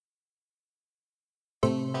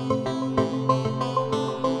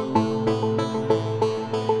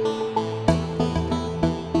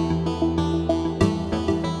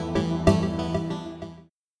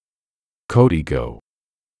CodiGO.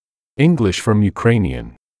 English from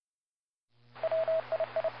Ukrainian.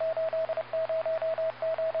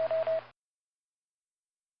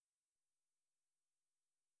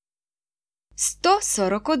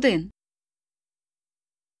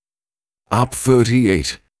 Up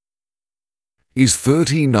 38. Is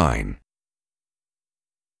 39.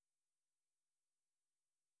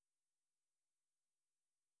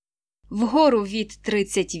 Вгору від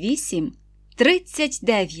 38 –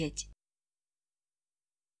 39.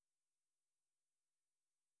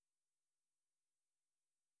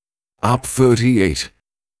 Up 38.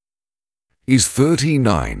 Is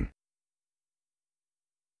 39.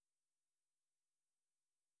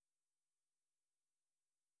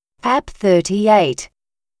 Up 38.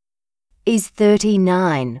 Is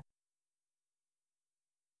 39.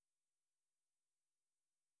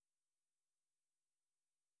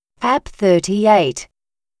 Up 38.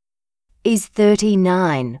 Is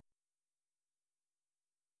 39.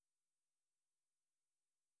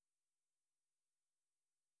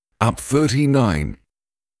 Up 39.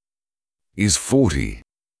 Is 40.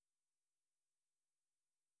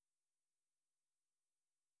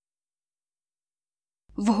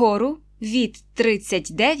 Вгору від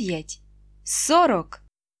 39 – 40.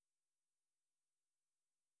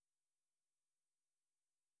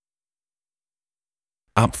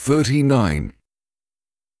 Up 39.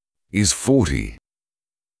 Is 40.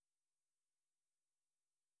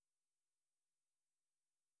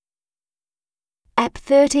 Up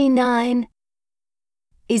 39.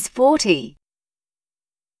 Is 40.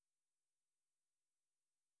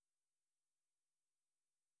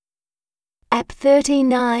 Up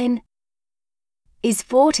 39. Is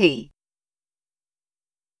 40.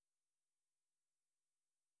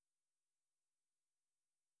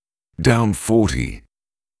 Down 40.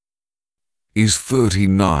 Is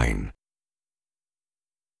 39.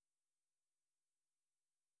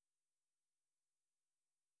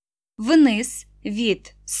 Вниз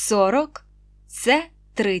від 40 – це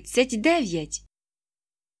 39.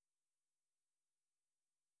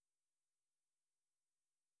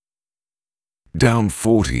 Down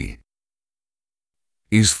 40.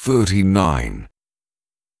 Is 39.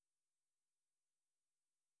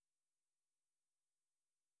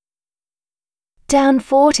 Down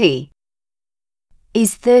 40.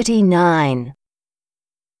 Is 39.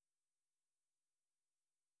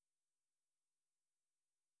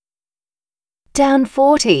 Down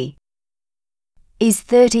 40. Is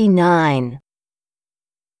 39.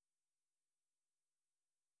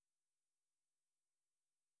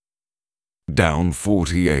 Down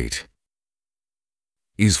 48.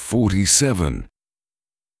 Is 47.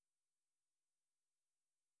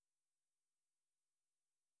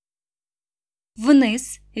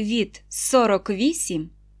 Вниз від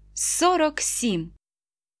 48 – 47.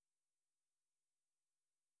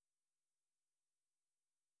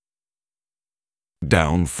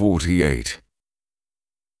 Down 48.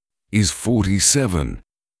 Is 47.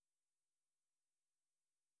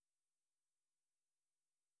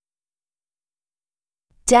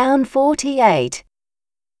 Down 48.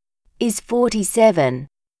 Is 47.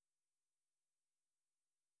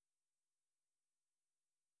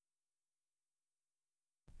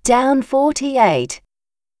 Down 48.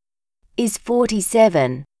 Is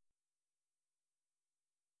 47.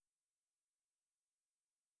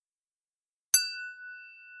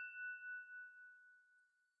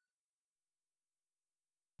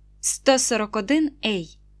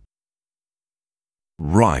 «141А».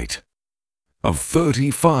 Right. Of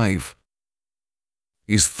 35.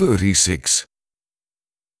 Is 36.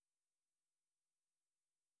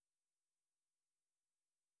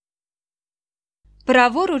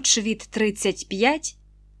 Праворуч від 35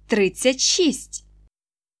 – 36.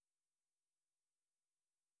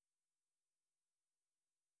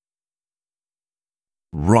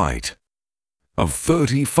 Right. Of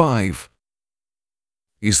 35.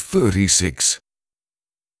 Is 36.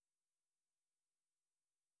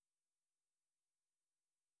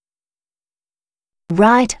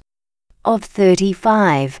 Right of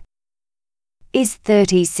 35. Is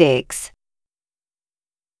 36.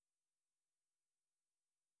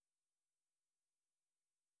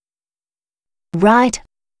 Right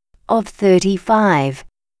of 35.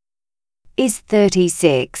 Is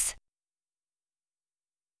 36.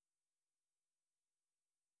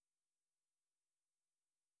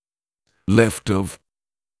 Left of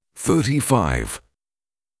 35.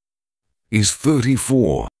 Is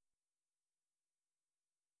 34.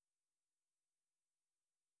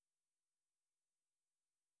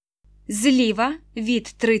 Зліва від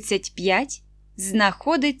 35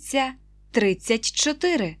 знаходиться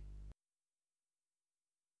 34.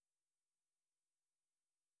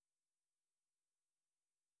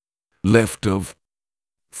 left of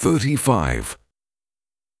 35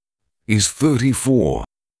 is 34.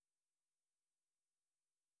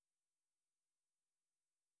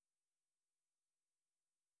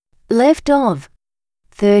 Left of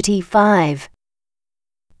 35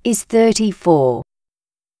 is 34.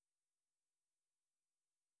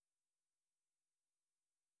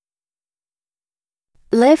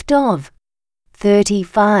 Left of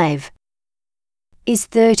 35 is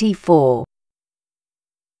 34.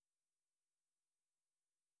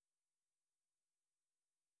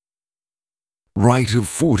 Right of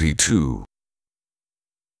 42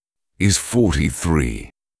 is 43.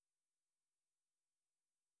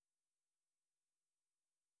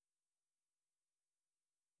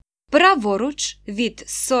 Праворуч від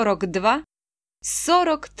 42 –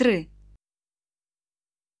 43.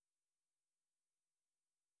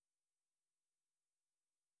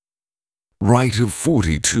 Right of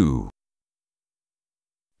 42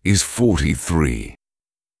 is 43.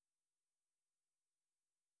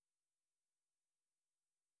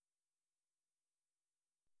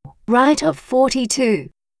 Right of 42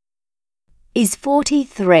 is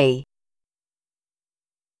 43.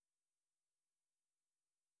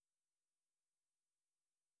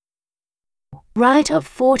 Right of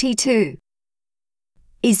 42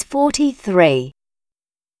 is 43.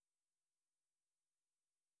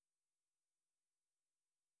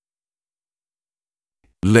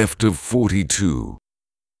 Left of 42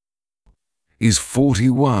 is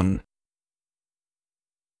 41.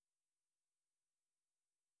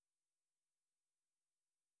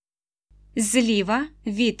 Зліва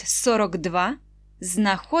від 42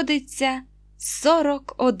 знаходиться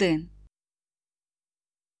 41.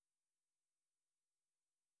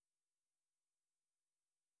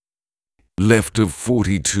 Left of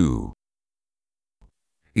 42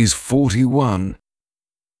 is 41.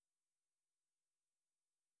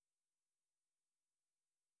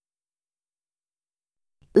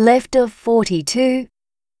 Left of 42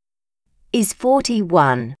 is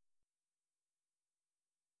 41.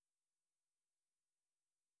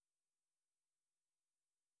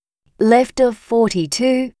 Left of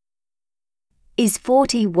 42 is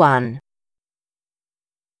 41.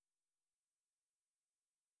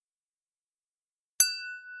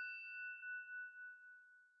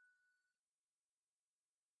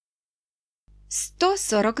 Сто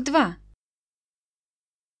 42.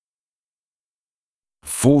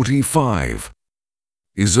 45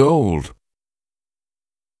 is old.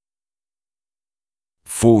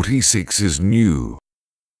 46 is new.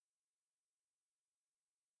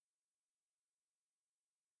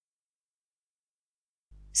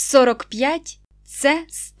 45 – це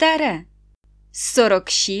старе.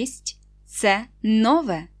 46 – це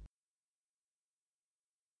нове.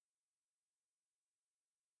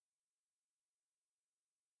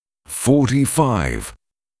 45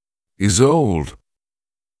 is old.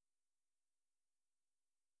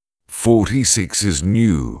 46 is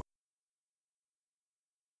new.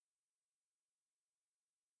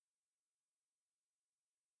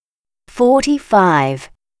 45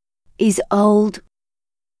 is old.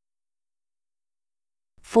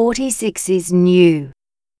 46 is new.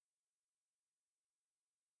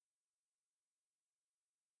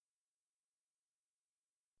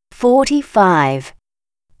 45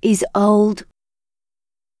 is old.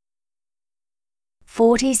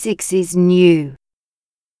 46 is new.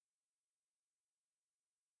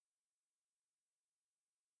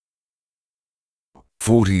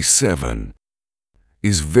 47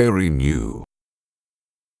 is very new.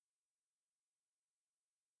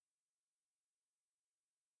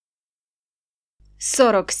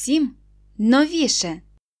 47 – новіше.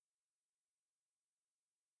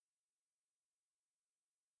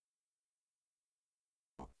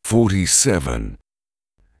 47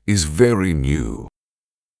 is very new.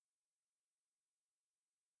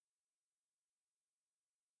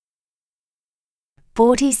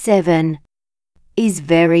 47 is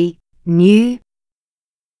very new.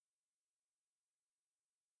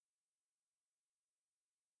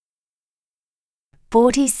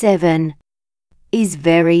 47 is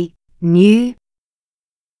very new.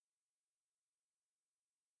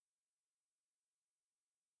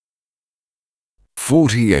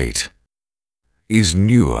 48 is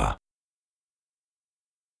newer.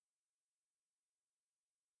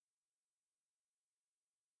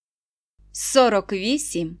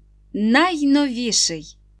 48 –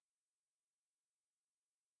 найновіший.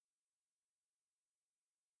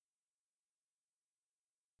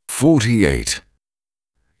 48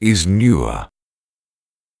 is newer.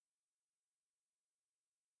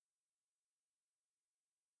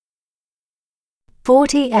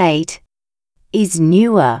 48 is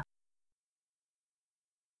newer.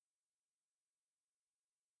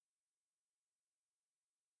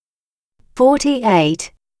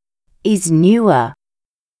 48 is newer.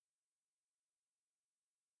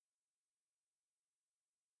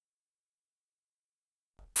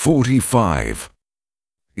 45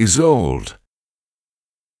 is old.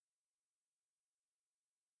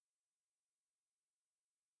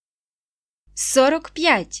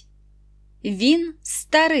 45. Він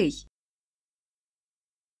старий.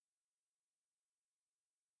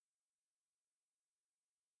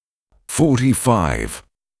 45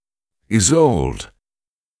 is old.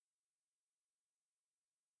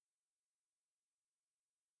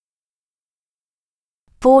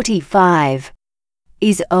 45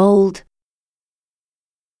 is old.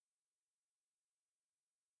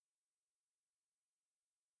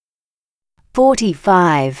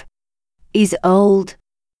 45 is old.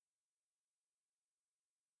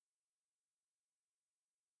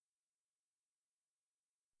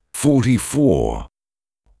 44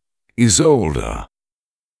 is older.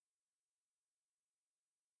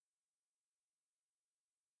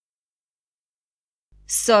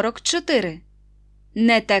 44.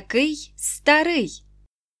 Не такий старий.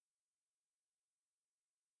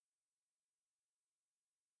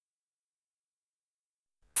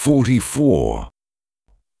 44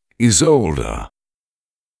 is older.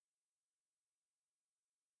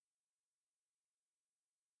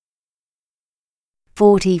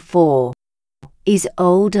 44 is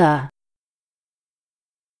older.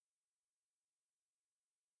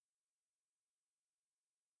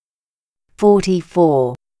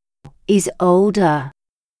 44 is older.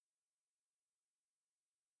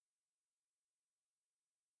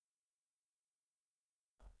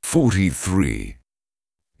 43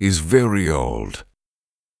 is very old.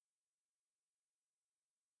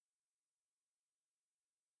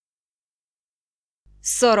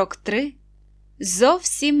 43.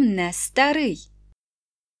 Зовсім не старий.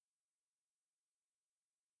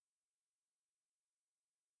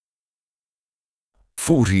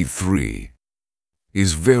 43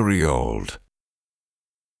 is very old.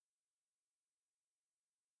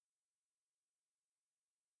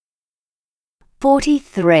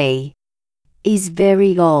 43 is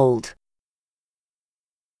very old.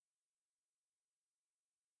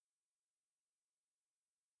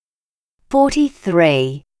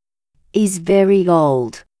 43 is very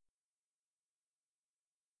old.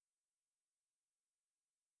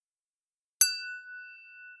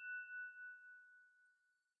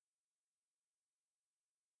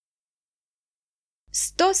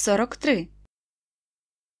 Сто 43.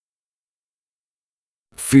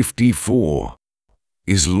 54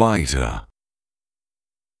 is lighter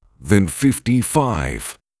than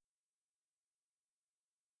 55.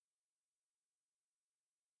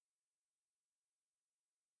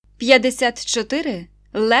 54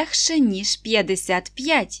 легше, ніж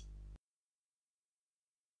 55.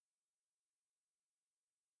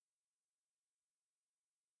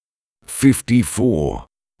 54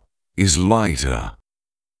 is lighter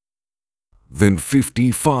than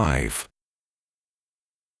 55.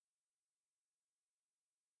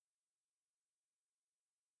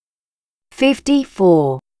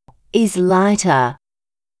 54 is lighter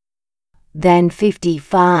than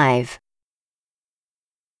 55.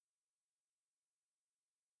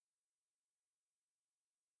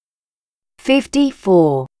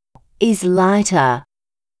 54 is lighter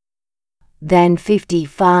than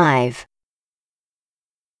 55.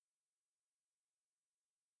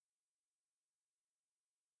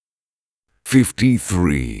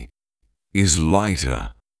 53 is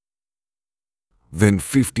lighter than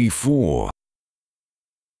 54.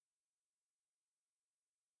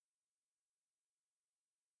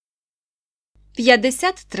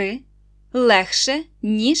 53 легше,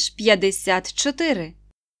 ніж 54.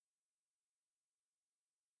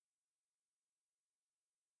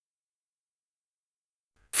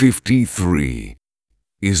 53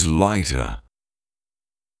 is lighter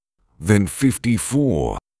than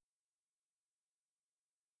 54.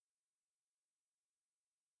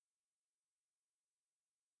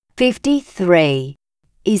 53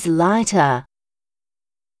 is lighter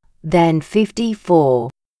than 54.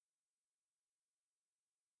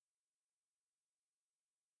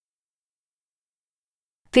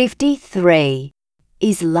 53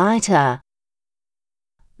 is lighter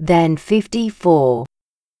than 54.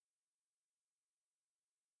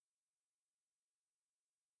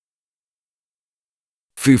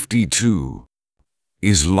 52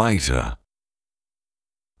 is lighter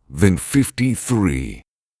than 53.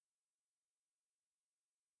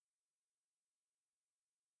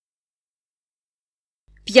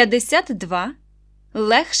 52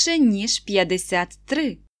 легше, ніж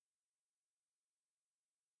 53.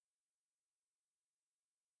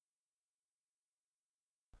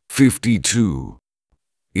 52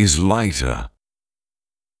 is lighter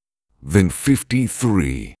than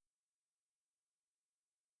 53.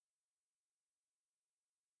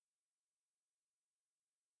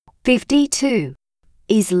 52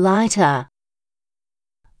 is lighter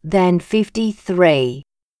than 53.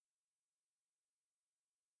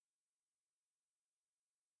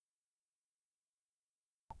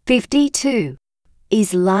 52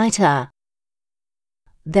 is lighter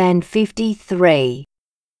than 53.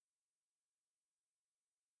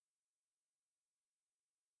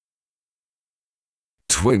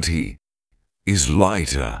 20 is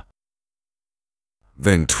lighter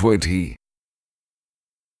than 20.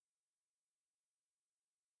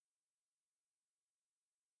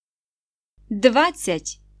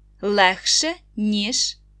 20 легше,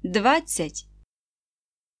 ніж 20.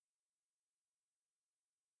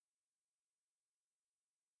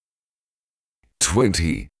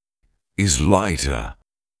 20 is lighter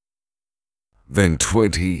than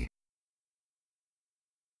 20.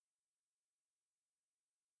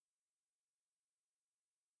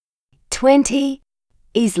 20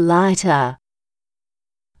 is lighter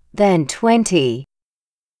than 20.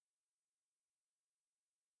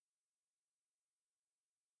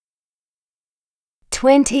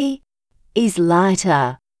 20 is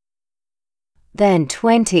lighter than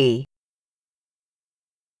 20.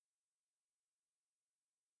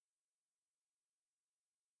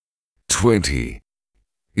 20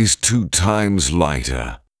 is 2 times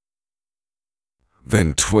lighter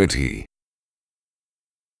than 20.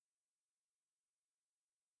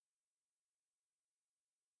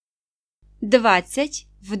 20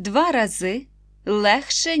 в 2 рази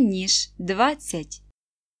легше, ніж 20.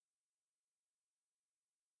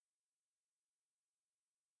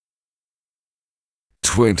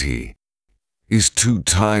 20 is 2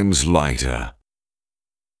 times lighter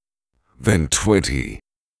than 20.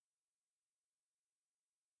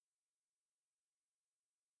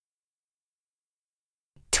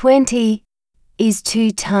 20 is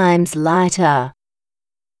 2 times lighter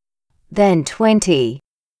than 20.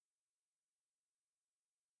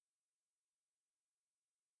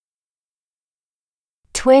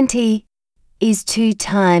 20 is 2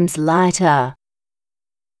 times lighter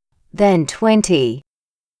than 20.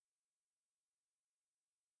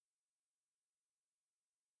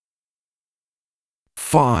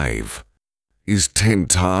 5 is 10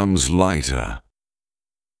 times lighter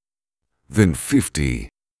than 50.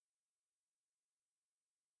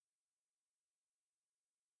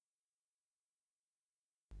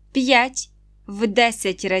 5 в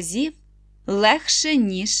 10 разів легше,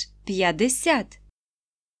 ніж 50.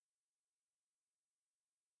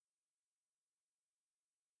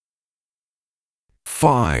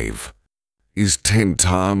 5 is 10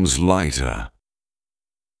 times lighter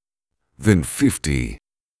than 50.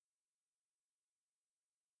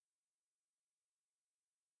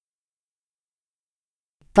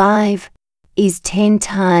 5 is 10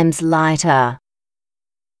 times lighter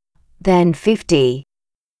than 50.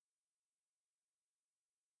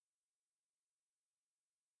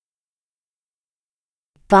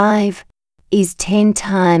 5 is 10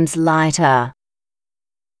 times lighter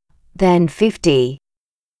than 50.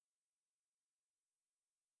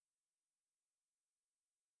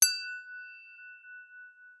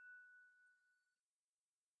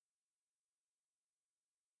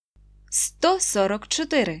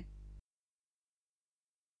 «144.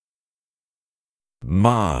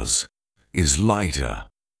 Mars is lighter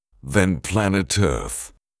than planet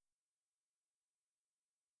Earth.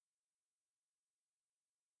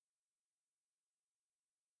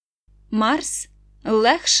 Марс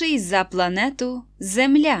легший за планету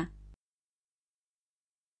Земля.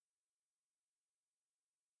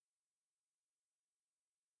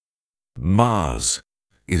 Mars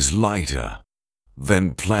is lighter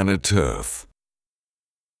than planet Earth.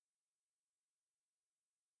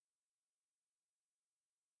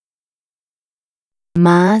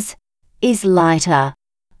 Mars is lighter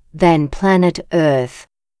than planet Earth.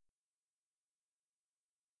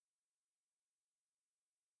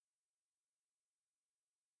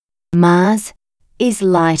 Mars is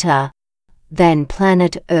lighter than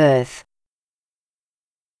planet Earth.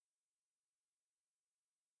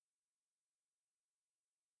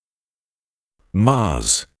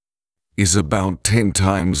 Mars is about 10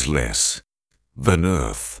 times less than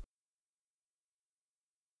Earth.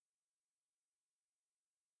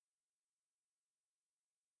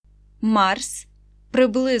 Марс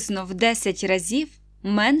приблизно в 10 разів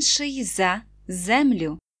менший за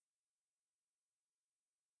Землю.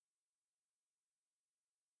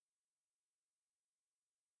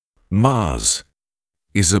 Mars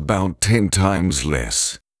is about 10 times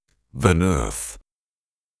less than Earth.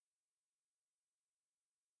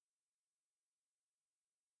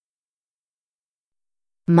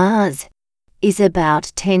 Mars is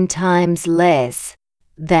about 10 times less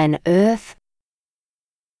than Earth.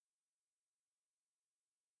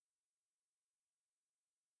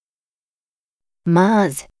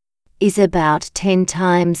 Mars is about 10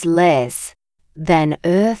 times less than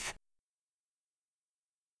Earth.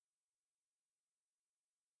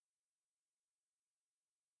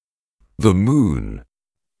 The Moon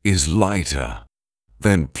is lighter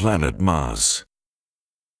than planet Mars.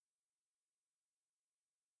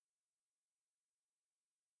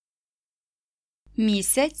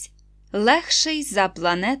 Місяць легший за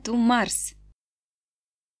планету Марс.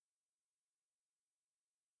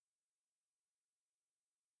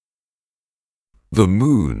 The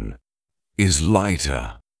Moon is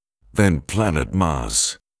lighter than planet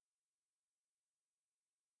Mars.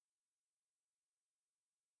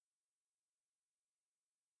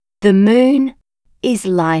 The Moon is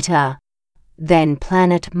lighter than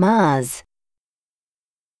planet Mars.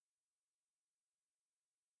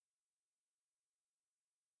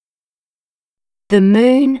 The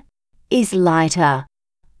Moon is lighter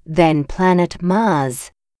than planet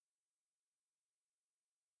Mars.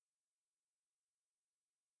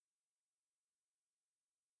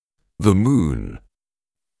 The Moon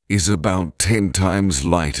is about 10 times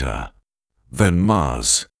lighter than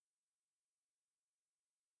Mars.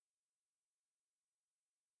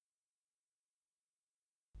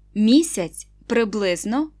 Місяць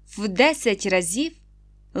приблизно в 10 разів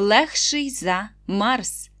легший за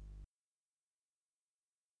Марс.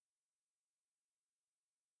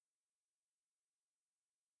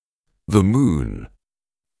 The Moon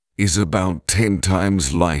is about 10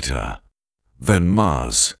 times lighter than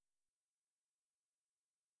Mars.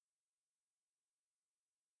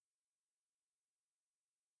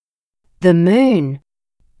 The Moon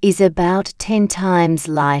is about 10 times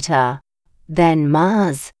lighter than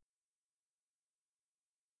Mars.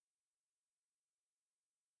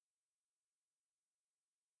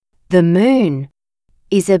 The Moon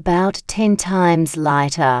is about 10 times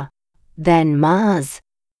lighter than Mars.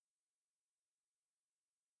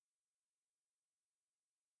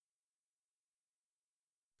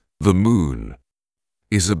 The Moon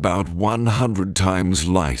is about 100 times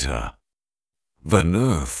lighter than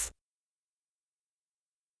Earth.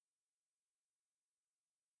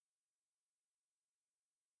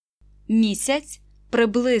 Місяць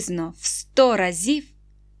приблизно в 100 разів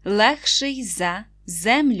легший за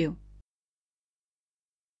Землю.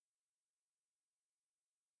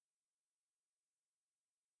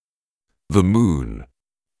 The Moon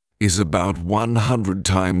is about 100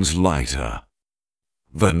 times lighter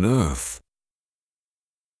than Earth.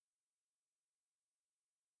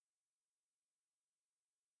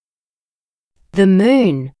 The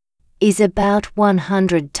Moon is about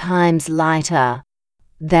 100 times lighter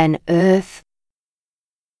than Earth.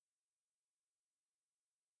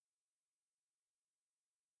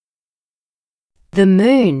 The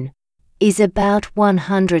Moon is about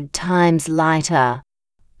 100 times lighter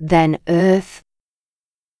than Earth.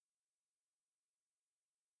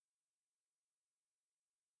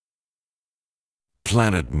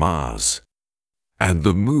 Planet Mars and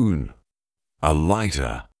the Moon are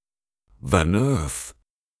lighter than Earth.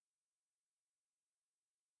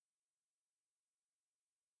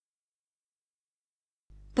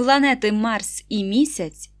 Планети Марс і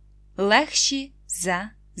Місяць легші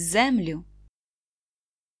за Землю.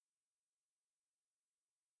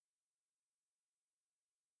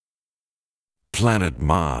 Planet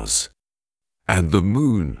Mars and the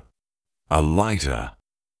Moon are lighter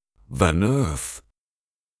than Earth.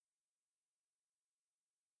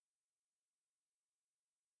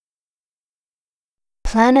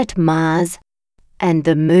 Planet Mars and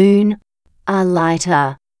the Moon are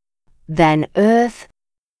lighter than Earth.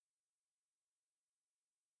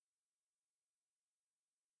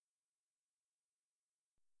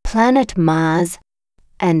 Planet Mars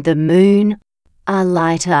and the Moon are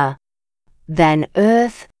lighter than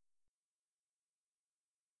Earth.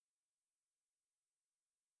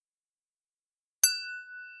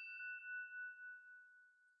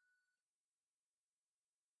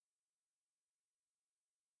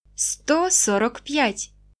 Сто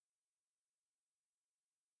 45.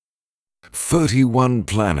 31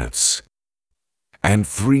 planets and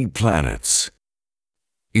 3 planets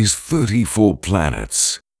is 34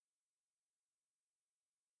 planets.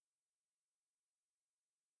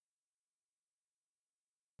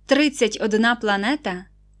 31 планета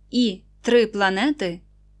і 3 планети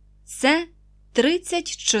 – це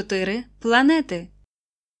 34 планети.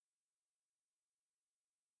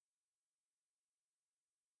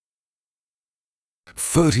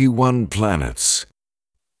 31 planets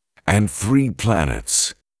and 3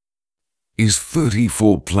 planets is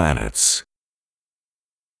 34 planets.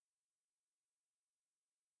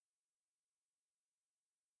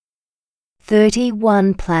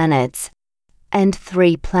 "31 planets and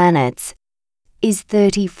 3 planets is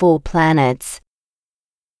 34 planets."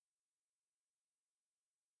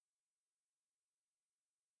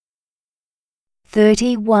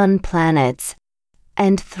 "31 planets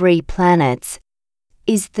and 3 planets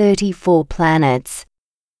is 34 planets."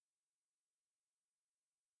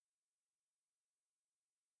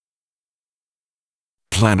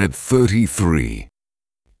 Planet 33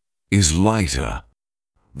 is lighter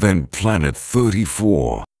than planet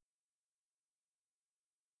 34.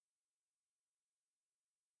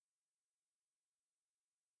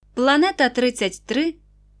 Планета 33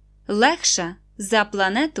 легша за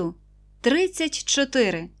планету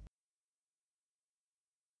 34.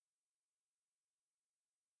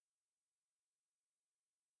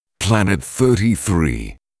 Planet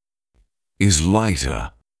 33 is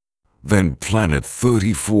lighter than planet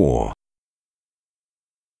 34.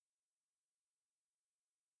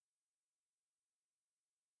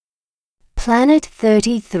 Planet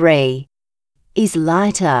 33 is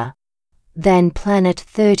lighter than planet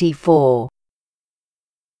 34.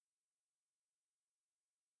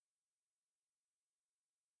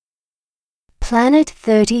 Planet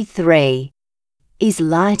 33 is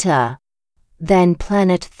lighter than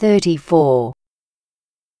planet 34.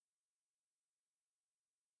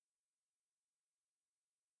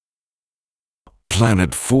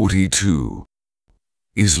 Planet 42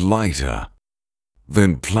 is lighter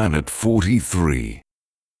than planet 43.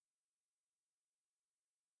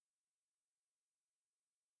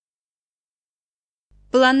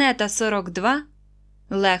 Планета 42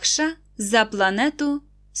 легша за планету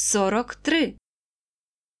 43.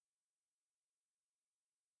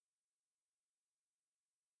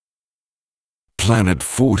 Planet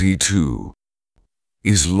 42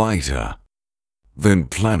 is lighter than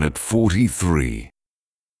planet 43.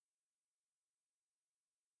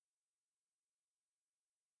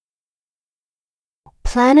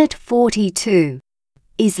 Planet 42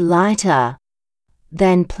 is lighter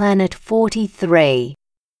than planet 43.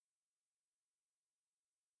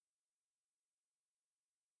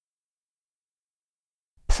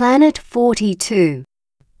 Planet 42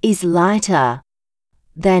 is lighter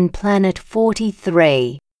than planet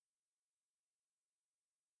 43.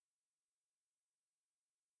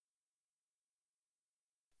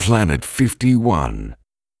 Planet 51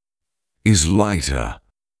 is lighter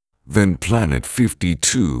than planet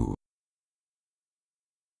 52.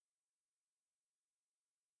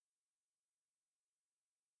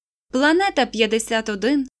 Планета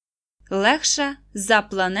 51 легша за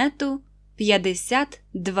планету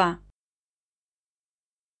 52.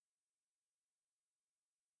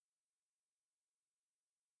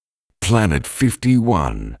 Planet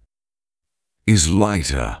 51 is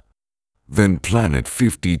lighter than planet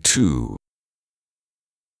 52.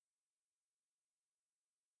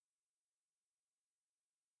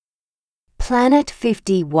 Planet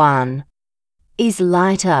 51 is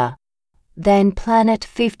lighter than planet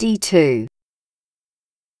 52.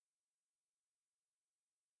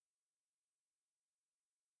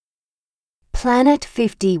 Planet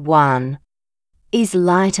 51 is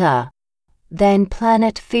lighter than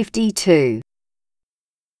planet 52.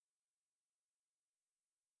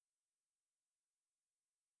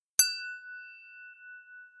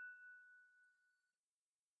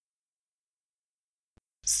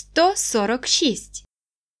 «146».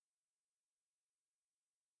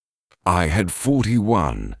 I had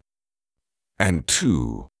 41 and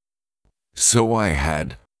 2, so I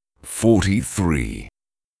had 43.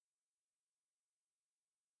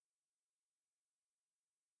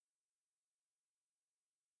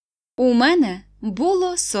 У мене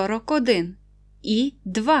було 41 і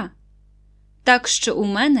 2. Так що у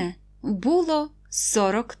мене було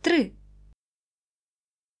 43.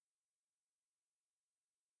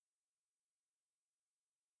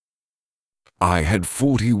 I had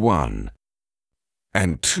 41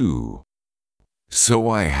 and 2, so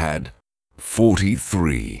I had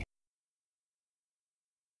 43.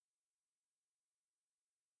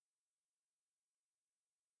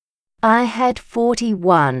 I had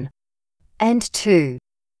 41 and 2,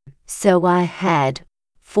 so I had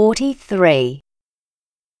 43.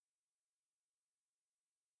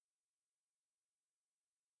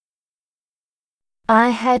 I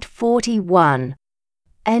had 41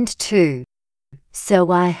 and 2,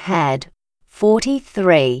 so I had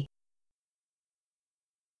 43.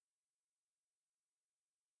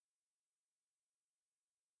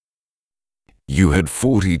 You had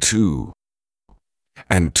 42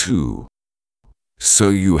 and 2, so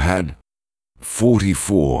you had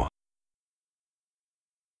 44.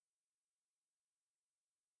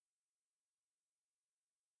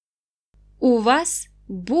 У вас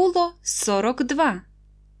було 42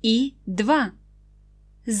 і 2.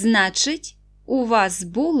 Значить, у вас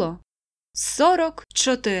було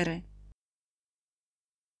 44.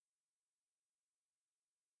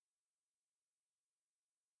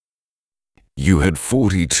 You had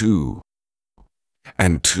 42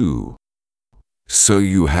 and 2, so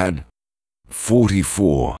you had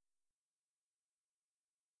 44.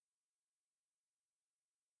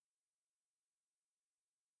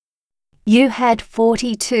 You had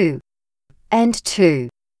 42 and 2,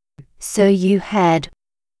 so you had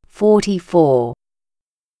 44.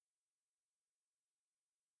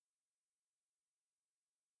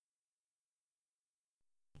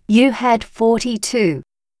 You had 42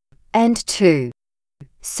 and 2,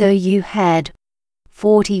 so you had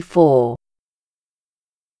 44.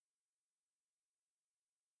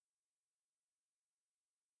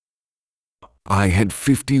 I had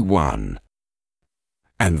 51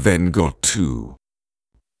 and then got 2,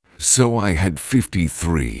 so I had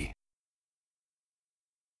 53.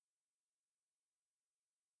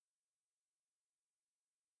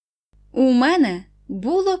 У мене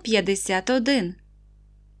було 51,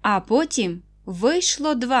 а потім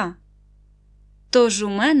вийшло 2. Тож у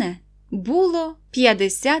мене було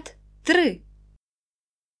 53.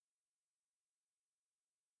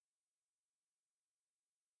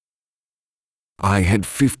 I had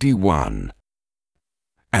 51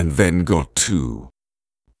 and then got 2,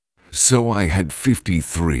 so I had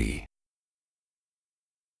 53.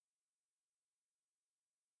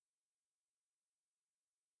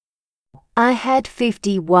 I had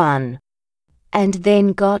 51 and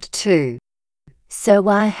then got 2, so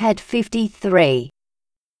I had 53.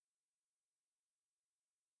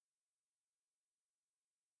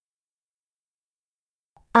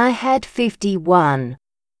 I had 51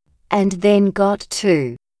 and then got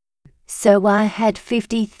 2, so I had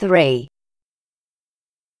 53.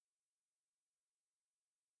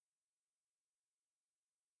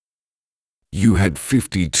 You had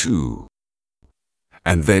 52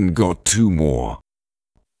 and then got 2 more,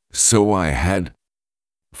 so I had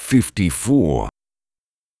 54.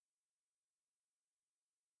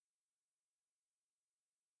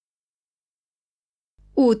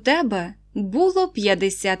 У тебе було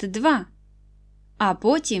 52, а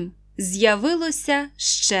потім з'явилося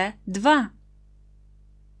ще 2.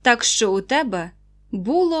 Так що у тебе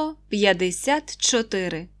було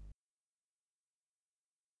 54.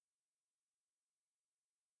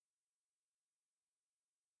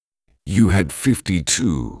 You had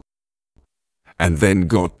 52 and then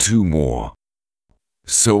got 2 more,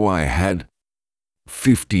 so I had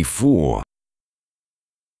 54.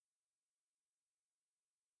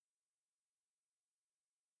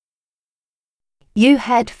 You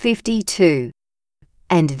had 52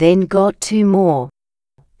 and then got 2 more,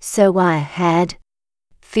 so I had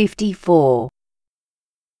 54.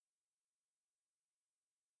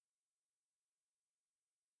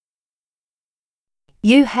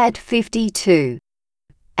 You had 52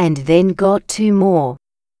 and then got 2 more,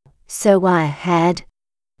 so I had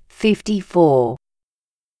 54.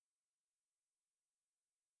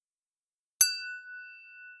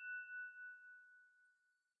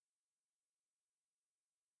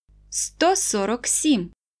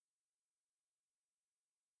 «147.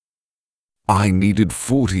 I needed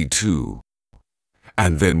 42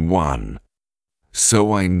 and then 1,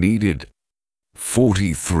 so I needed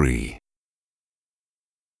 43.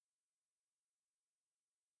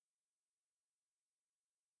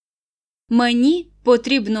 Мені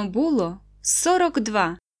потрібно було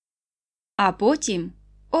 42, а потім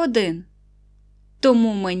 1.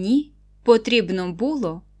 Тому мені потрібно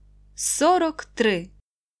було 43.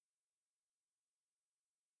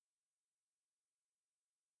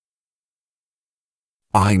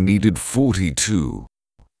 I needed 42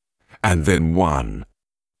 and then 1,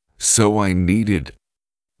 so I needed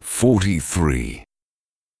 43.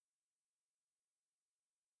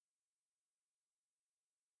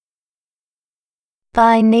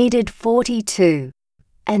 I needed 42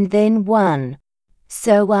 and then 1,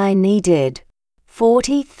 so I needed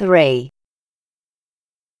 43.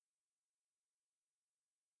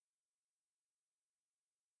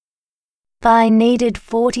 I needed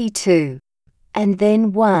 42 and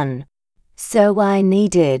then 1, so I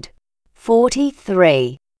needed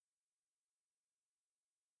 43.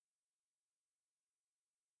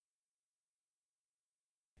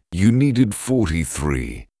 You needed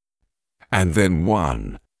 43 and then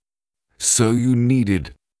 1, So you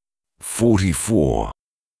needed 44.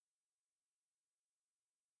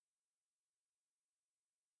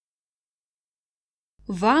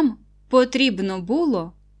 Вам потрібно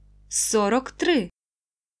було 43,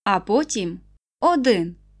 а потім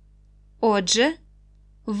 1. Отже,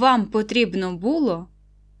 вам потрібно було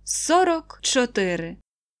 44.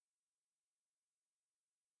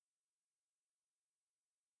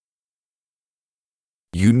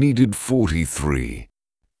 You needed 43.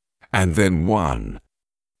 And then 1.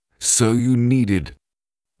 So you needed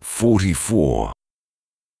 44.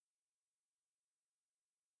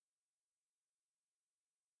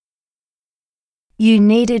 You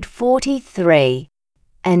needed 43,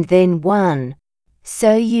 and then 1,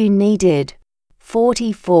 so you needed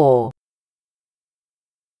 44.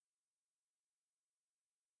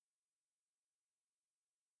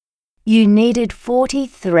 You needed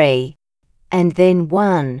 43, and then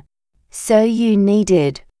 1, so you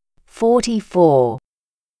needed 44.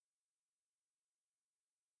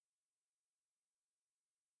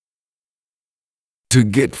 To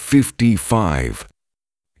get 55,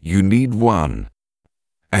 you need 1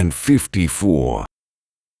 and 54.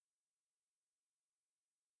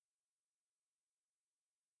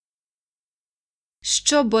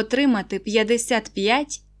 Щоб отримати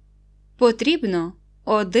 55, потрібно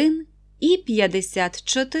 1 і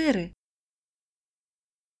 54.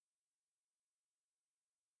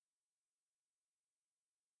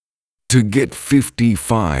 To get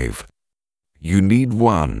 55, you need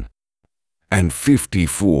 1 and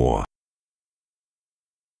 54.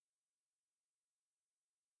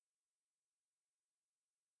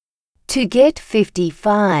 To get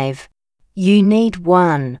 55, you need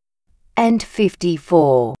 1 and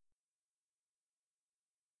 54.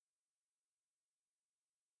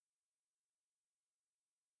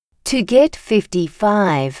 To get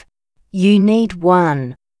 55, you need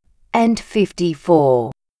 1 and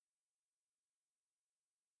 54.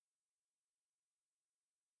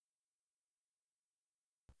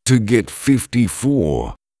 To get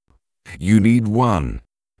 54, you need 1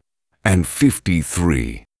 and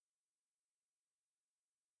 53.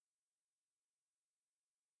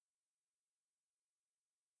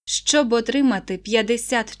 Щоб отримати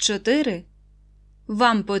 54,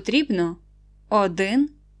 вам потрібно 1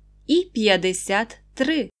 і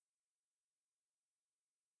 53.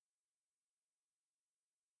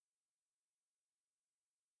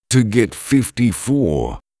 To get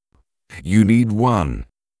 54, you need 1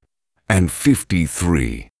 and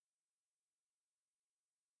 53.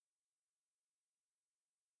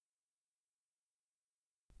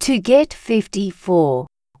 To get 54,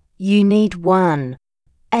 you need 1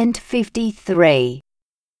 and 53.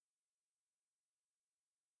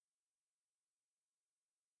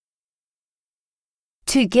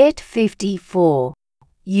 To get 54,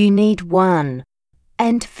 you need 1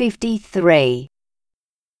 and 53.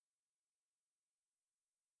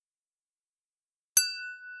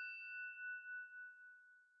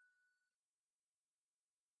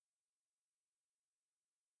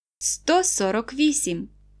 «148.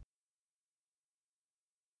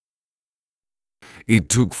 It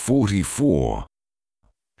took 44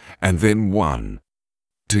 and then 1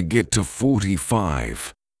 to get to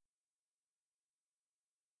 45.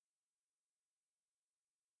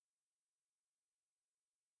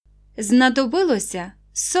 Знадобилося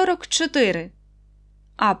 44,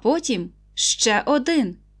 а потім ще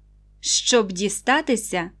 1, щоб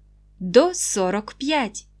дістатися до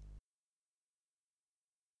 45.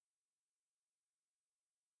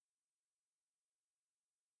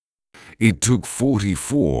 It took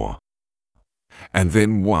 44 and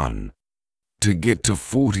then 1 to get to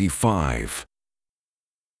 45.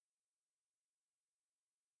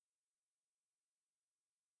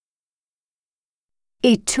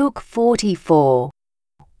 It took 44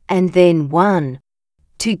 and then 1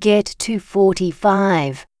 to get to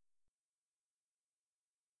 45.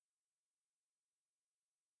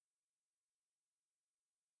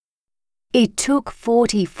 It took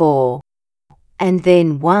 44 and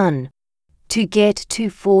then 1 to get to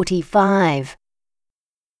 45.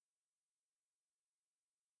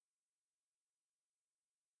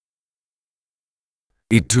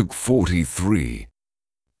 It took 43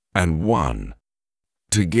 and 1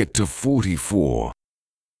 to get to 44.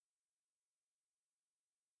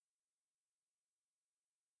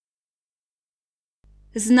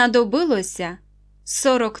 Знадобилося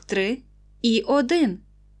 43 і 1,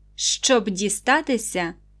 щоб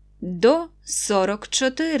дістатися до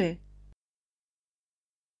 44.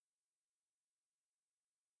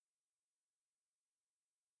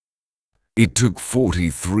 It took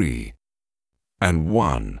 43 and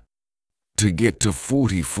 1 to get to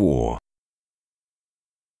 44.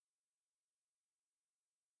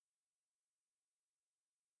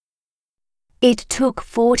 It took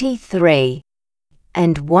 43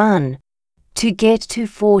 and 1 to get to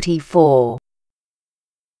 44.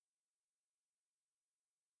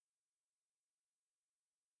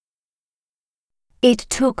 It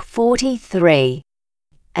took 43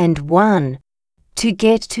 and 1 to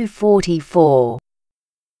get to 44.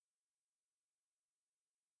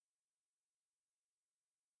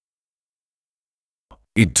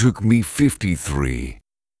 It took me 53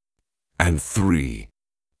 and 3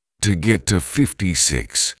 to get to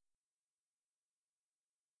 56.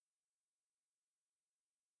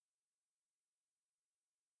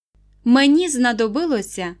 Мені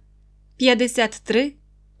знадобилося 53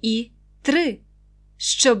 і 3,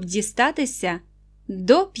 щоб дістатися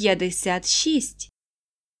до 56.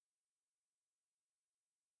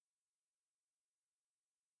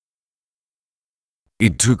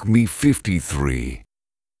 It took me 53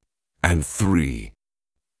 and 3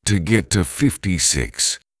 to get to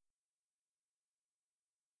 56.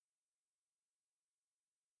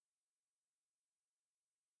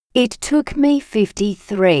 It took me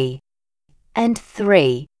 53 and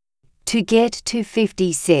 3 to get to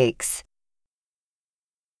 56.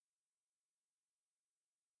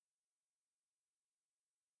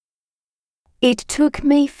 It took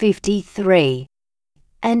me 53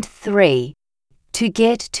 and 3 to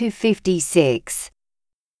get to 56.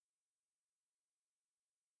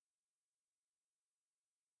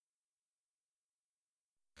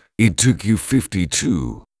 It took you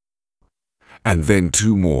 52 and then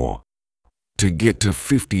 2 more to get to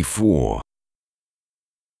 54.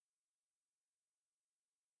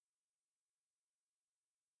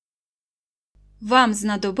 Вам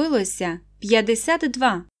знадобилося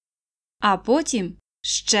 52, а потім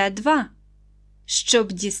ще 2,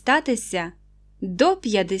 щоб дістатися до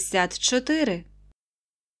 54.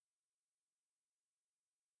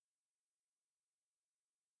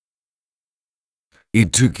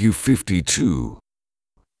 It took you 52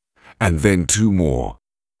 and then 2 more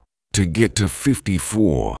to get to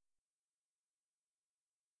 54.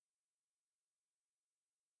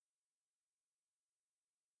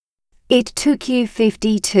 It took you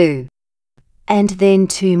 52 and then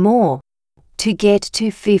 2 more to get to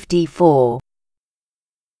 54.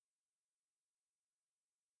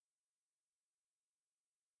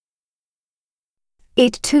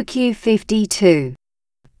 It took you 52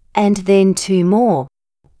 and then 2 more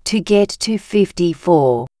to get to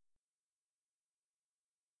 54.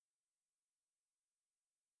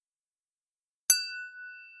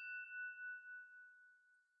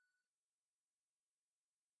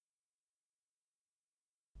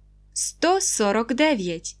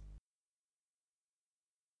 $149.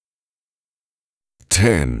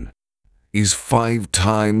 10 is 5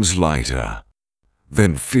 times lighter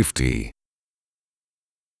than 50.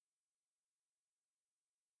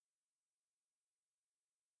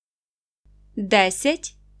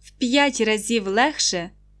 Десять в 5 разів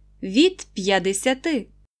легше від 50.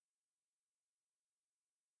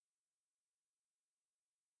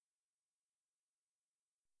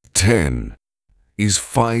 Ten is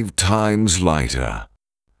 5 times lighter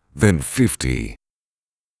than 50.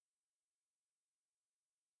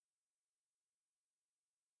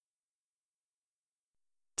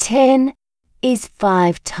 Ten is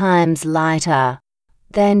 5 times lighter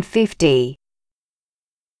than 50.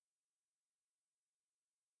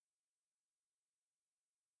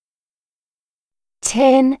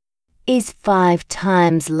 Ten is 5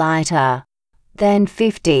 times lighter than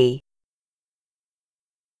 50.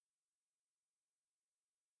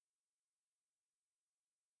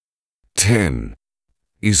 Ten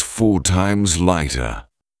is 4 times lighter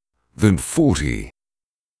than 40.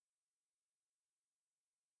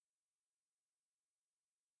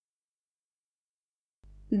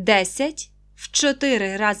 Десять в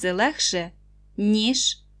 4 рази легше,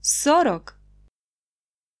 ніж 40.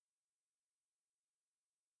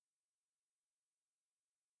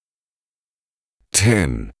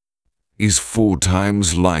 Ten is 4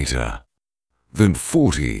 times lighter than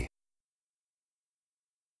 40.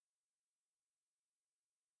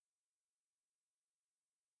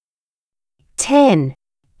 Ten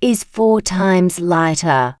is 4 times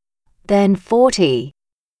lighter than 40.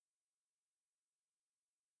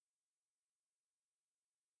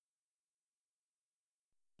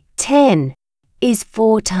 Ten is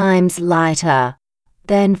 4 times lighter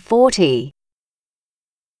than 40.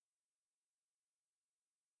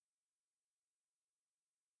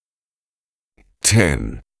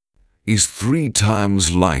 Ten is 3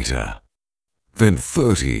 times lighter than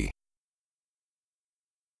 30.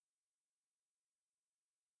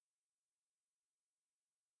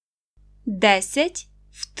 Десять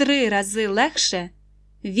в 3 рази легше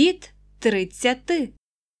від 30.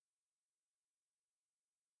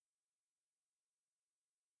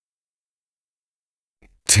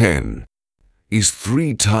 10 is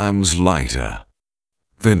 3 times lighter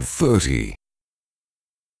than 30.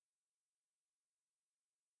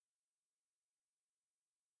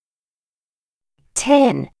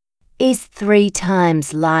 10 is 3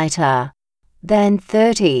 times lighter than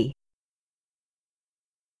 30.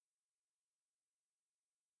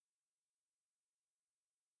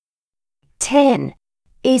 10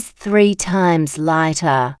 is 3 times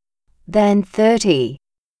lighter than 30.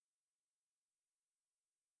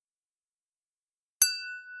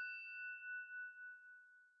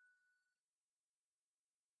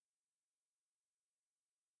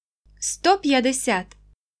 $150.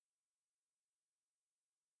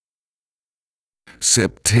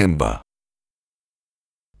 September,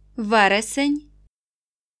 Вересень,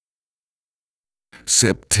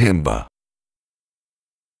 September,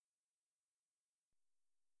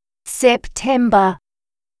 September,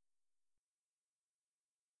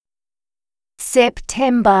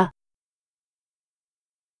 September,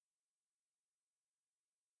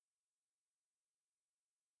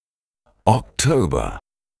 October,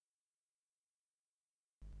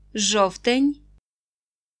 жовтень,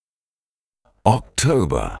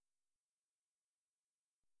 October,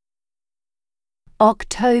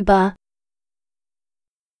 October,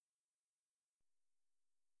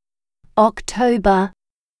 October,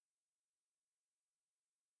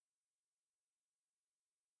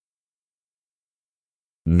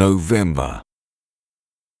 November,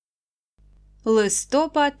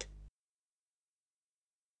 листопад,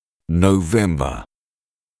 November,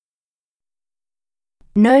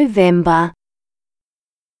 November,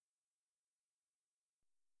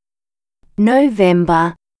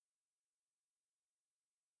 November,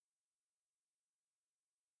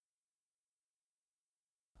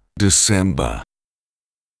 December,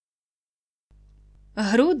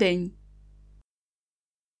 грудень,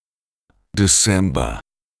 December,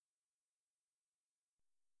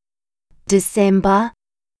 December,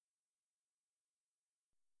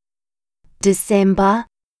 December,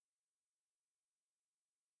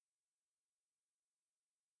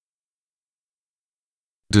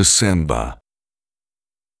 December,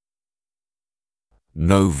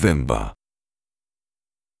 November,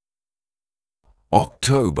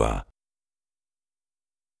 October,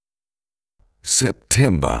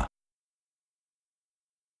 September,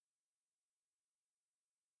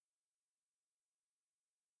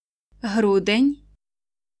 грудень,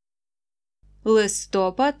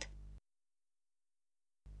 листопад,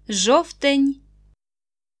 жовтень,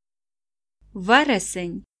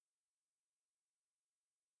 вересень,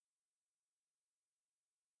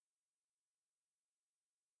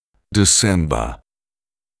 December,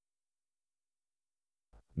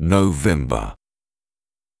 November,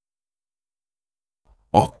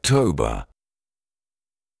 October,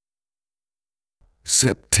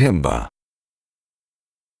 September,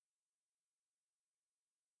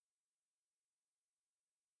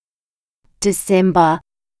 December,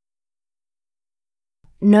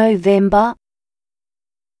 November,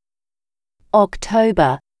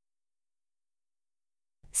 October,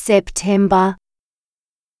 September,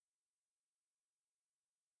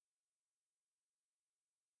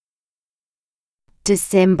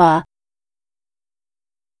 December,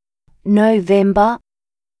 November,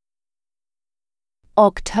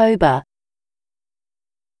 October,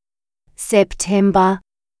 September,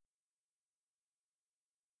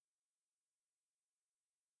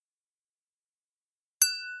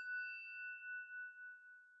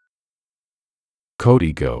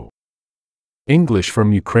 CodiGO. English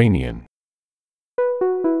from Ukrainian.